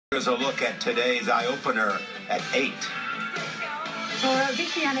Here's a look at today's eye-opener at 8.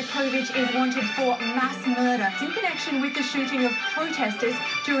 Viktor Yanukovych is wanted for mass murder in connection with the shooting of protesters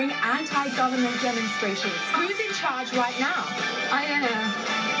during anti-government demonstrations. Who's in charge right now? I don't know.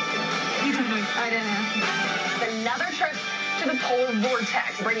 You don't know. I don't know. Another trip to the polar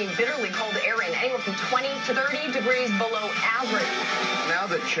vortex, bringing bitterly cold air in, anywhere from 20 to 30 degrees below average. Now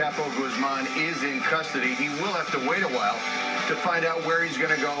that Chapo Guzman is in custody, he will have to wait a while to find out where he's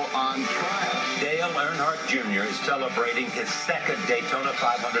going to go on trial. Dale Earnhardt Jr. is celebrating his second Daytona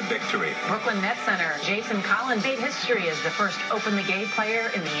 500 victory. Brooklyn Nets center Jason Collins made history as the first openly gay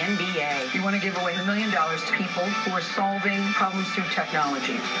player in the NBA. You want to give away $1 million to people who are solving problems through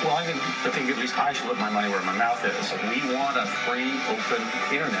technology. Well, I think at least I should put my money where my mouth is. We want a free, open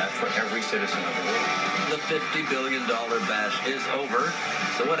internet for every citizen of the world. The $50 billion bash is over.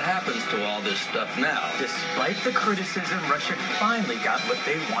 So what happens to all this stuff now? Despite the criticism, Russia finally got what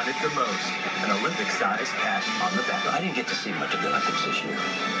they wanted the most, an Olympic-sized pat on the back. I didn't get to see much of the Olympics this year.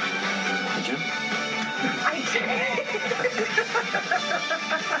 Did you?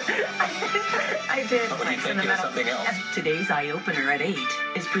 I did. What do you think of something else? Today's eye-opener at 8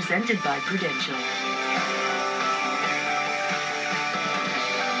 is presented by Prudential.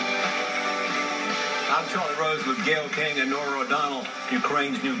 I'm Charlie Rose with Gail King and Nora O'Donnell.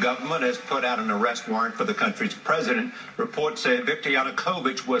 Ukraine's new government has put out an arrest warrant for the country's president. Reports say Viktor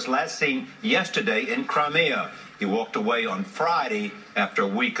Yanukovych was last seen yesterday in Crimea. He walked away on Friday after a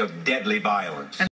week of deadly violence.